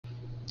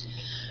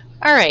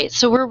All right,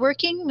 so we're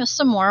working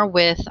some more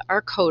with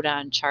our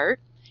codon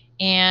chart,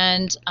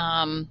 and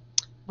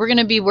we're going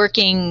to be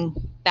working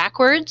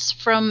backwards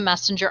from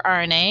messenger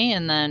RNA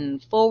and then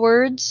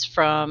forwards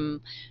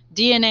from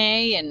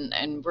DNA,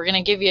 and we're going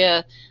to give you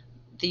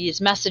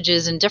these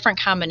messages in different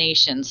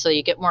combinations so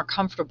you get more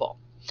comfortable.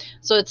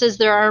 So it says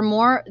these are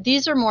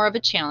more of a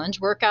challenge.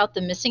 Work out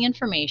the missing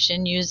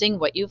information using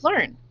what you've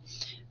learned.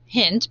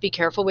 Hint, be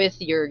careful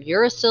with your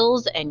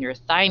uracils and your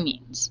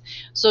thymines.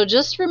 So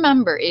just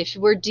remember, if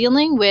we're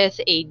dealing with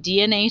a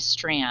DNA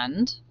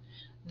strand,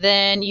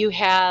 then you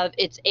have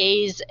its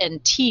A's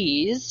and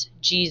T's,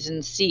 G's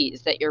and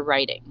C's that you're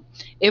writing.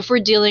 If we're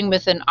dealing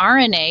with an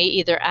RNA,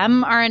 either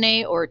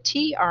mRNA or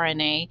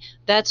tRNA,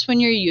 that's when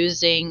you're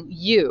using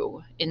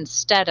U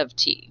instead of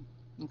T,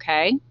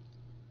 okay?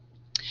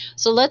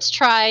 So let's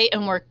try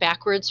and work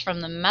backwards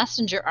from the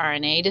messenger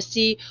RNA to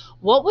see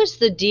what was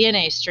the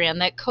DNA strand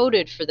that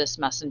coded for this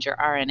messenger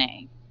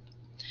RNA.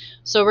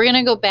 So we're going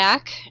to go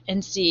back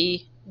and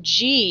see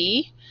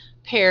G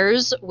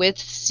pairs with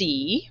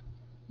C,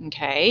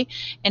 okay?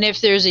 And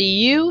if there's a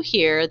U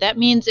here, that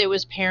means it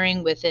was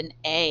pairing with an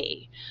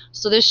A.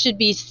 So this should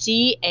be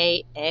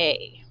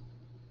CAA.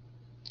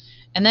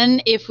 And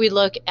then if we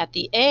look at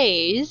the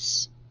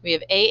A's, we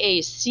have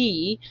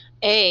AAC.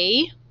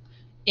 A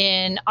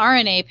in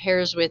RNA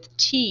pairs with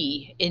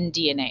T in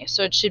DNA,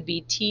 so it should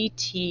be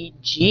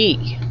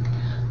TTG.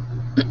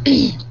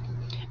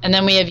 And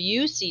then we have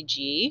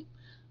UCG,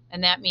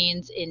 and that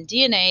means in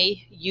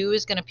DNA, U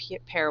is going to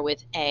pair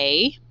with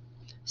A,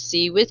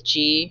 C with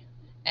G,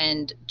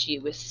 and G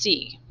with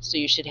C. So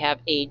you should have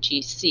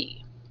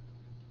AGC.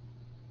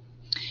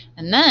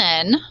 And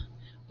then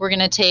we're going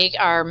to take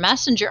our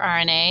messenger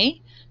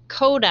RNA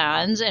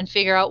codons and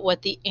figure out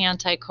what the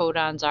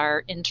anticodons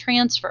are in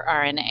transfer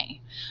RNA.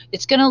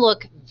 It's going to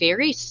look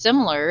very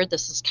similar.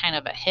 This is kind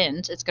of a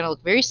hint. It's going to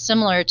look very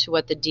similar to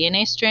what the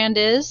DNA strand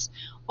is,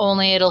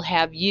 only it'll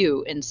have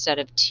U instead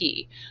of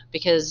T,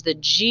 because the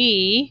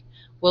G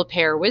will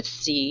pair with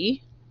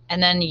C,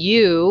 and then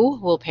U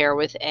will pair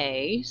with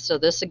A. So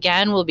this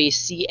again will be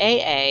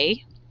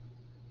CAA.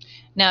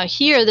 Now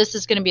here, this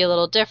is going to be a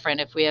little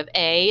different. If we have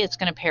A, it's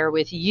going to pair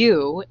with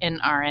U in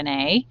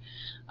RNA.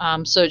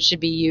 So it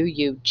should be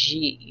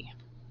UUG.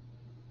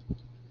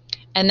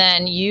 And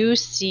then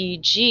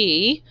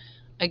UCG,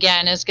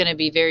 again, is going to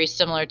be very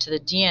similar to the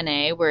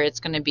DNA, where it's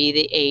going to be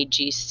the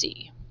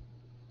AGC.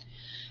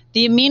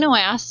 The amino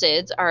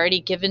acids are already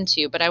given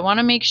to you, but I want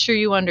to make sure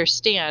you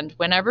understand,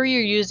 whenever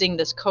you're using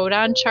this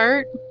codon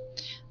chart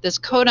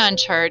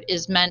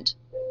is meant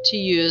to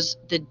use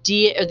the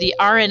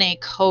RNA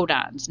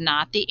codons,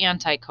 not the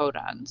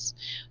anticodons.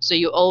 So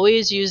you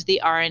always use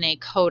the RNA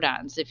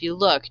codons. If you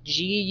look,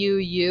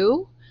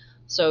 GUU,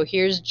 so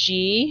here's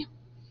G,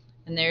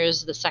 and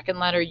there's the second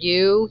letter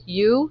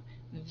U,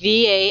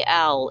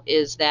 VAL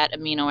is that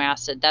amino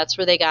acid. That's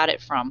where they got it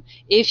from.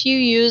 If you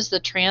use the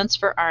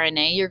transfer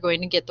RNA, you're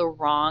going to get the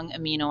wrong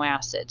amino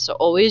acid. So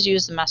always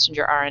use the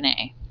messenger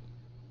RNA.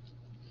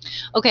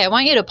 Okay, I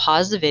want you to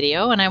pause the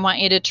video and I want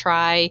you to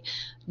try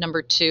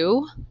number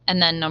 2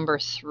 and then number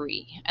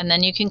 3. And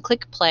then you can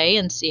click play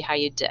and see how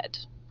you did.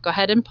 Go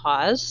ahead and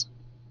pause.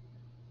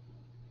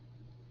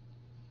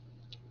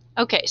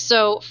 Okay,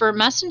 so for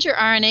messenger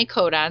RNA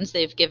codons,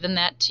 they've given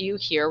that to you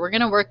here. We're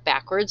going to work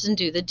backwards and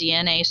do the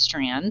DNA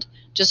strand,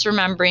 just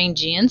remembering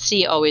G and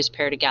C always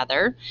pair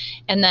together.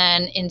 And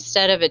then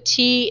instead of a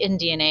T in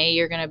DNA,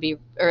 you're going to be,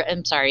 or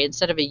I'm sorry,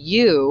 instead of a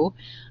U,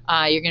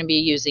 you're going to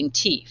be using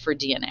T for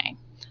DNA.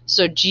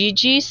 So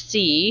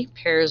GGC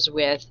pairs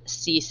with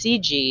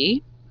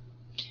CCG,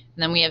 and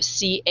then we have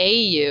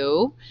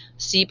CAU.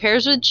 C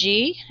pairs with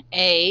G,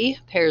 A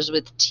pairs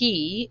with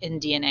T in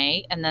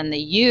DNA, and then the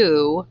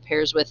U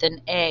pairs with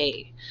an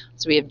A.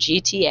 So we have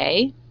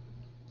GTA.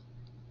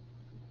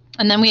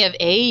 And then we have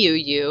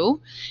AUU,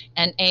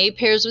 and A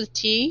pairs with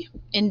T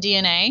in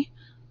DNA.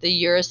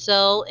 The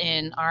uracil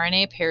in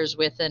RNA pairs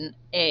with an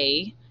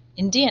A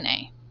in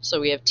DNA. So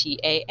we have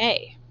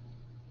TAA.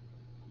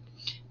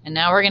 And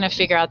now we're going to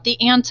figure out the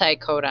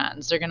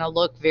anticodons. They're going to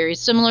look very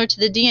similar to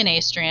the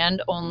DNA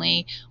strand,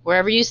 only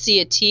wherever you see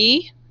a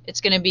T,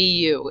 it's going to be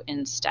U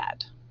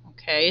instead.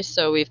 Okay,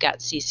 so we've got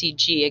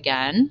CCG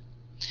again.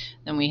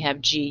 Then we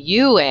have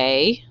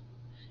GUA,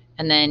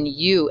 and then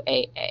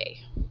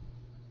UAA.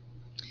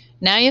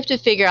 Now you have to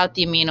figure out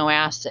the amino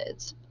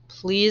acids.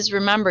 Please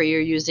remember,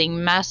 you're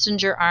using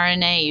messenger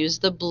RNA. Use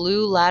the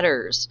blue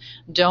letters.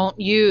 Don't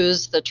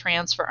use the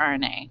transfer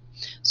RNA.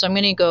 So I'm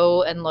going to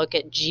go and look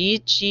at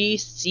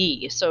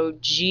GGC. So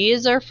G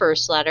is our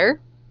first letter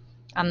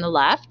on the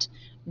left.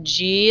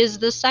 G is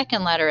the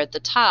second letter at the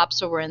top,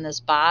 so we're in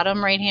this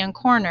bottom right-hand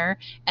corner.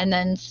 And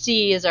then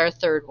C is our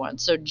third one.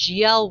 So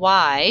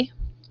GLY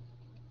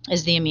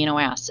is the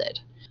amino acid.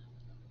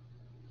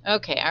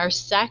 Okay, our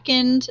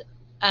second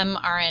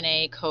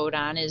mRNA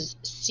codon is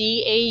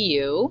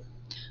CAU.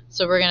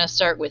 So we're going to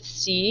start with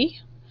C.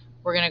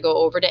 We're going to go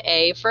over to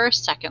A for our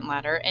second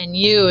letter, and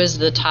U is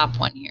the top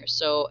one here.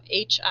 So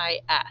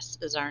HIS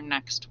is our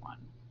next one.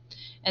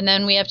 And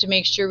then we have to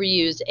make sure we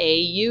use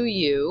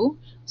AUU.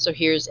 So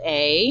here's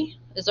A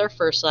is our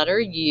first letter,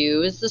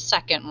 U is the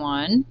second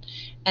one,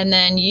 and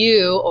then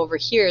U over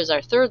here is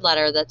our third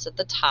letter that's at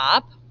the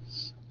top.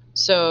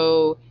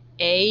 So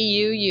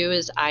AUU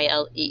is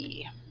ILE.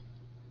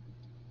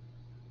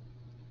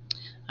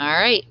 All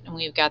right, and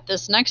we've got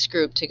this next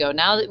group to go.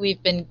 Now that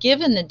we've been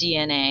given the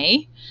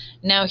DNA,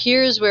 now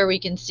here's where we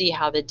can see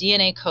how the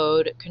DNA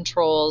code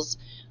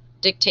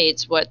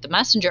dictates what the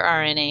messenger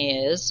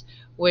RNA is,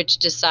 which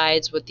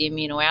decides what the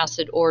amino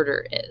acid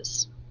order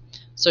is.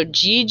 So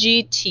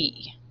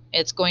GGT,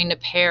 it's going to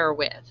pair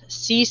with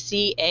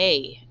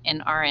CCA in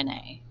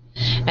RNA.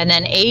 And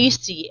then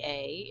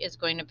ACA is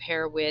going to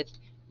pair with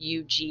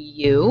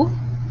UGU.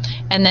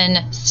 And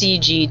then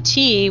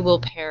CGT will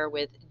pair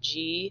with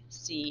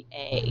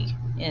GCA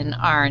in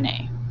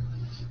RNA,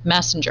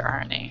 messenger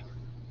RNA.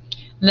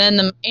 And then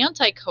the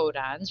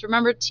anticodons,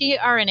 remember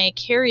tRNA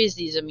carries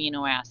these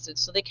amino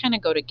acids, so they kind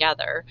of go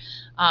together.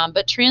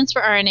 But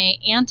transfer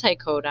RNA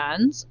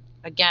anticodons,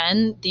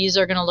 again, these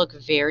are going to look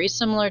very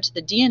similar to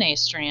the DNA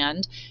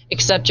strand,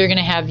 except you're going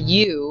to have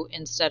U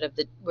instead of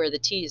where the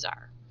T's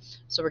are.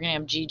 So we're going to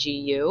have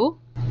GGU,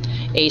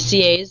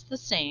 ACA is the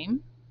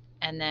same,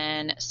 and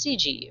then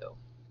CGU.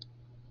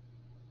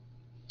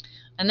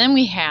 And then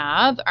we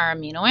have our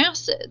amino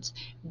acids.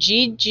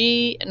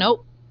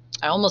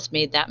 I almost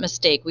made that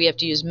mistake. We have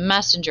to use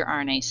messenger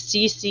RNA,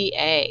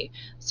 CCA.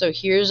 So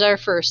here's our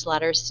first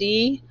letter,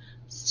 C,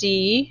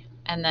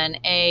 and then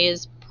A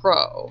is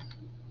pro.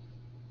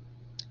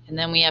 And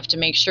then we have to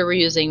make sure we're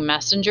using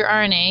messenger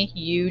RNA,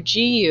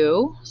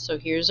 UGU. So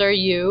here's our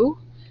U,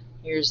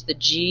 here's the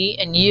G,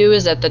 and U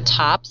is at the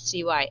top,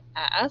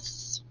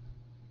 CYS.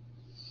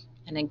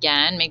 And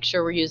again, make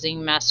sure we're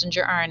using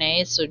messenger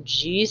RNA, so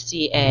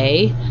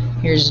GCA,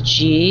 here's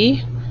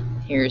G,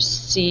 here's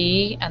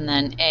C, and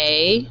then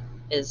A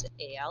is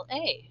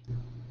ALA.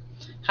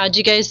 How'd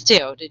you guys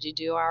do? Did you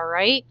do all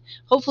right?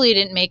 Hopefully you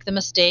didn't make the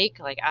mistake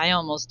like I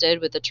almost did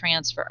with the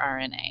transfer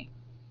RNA.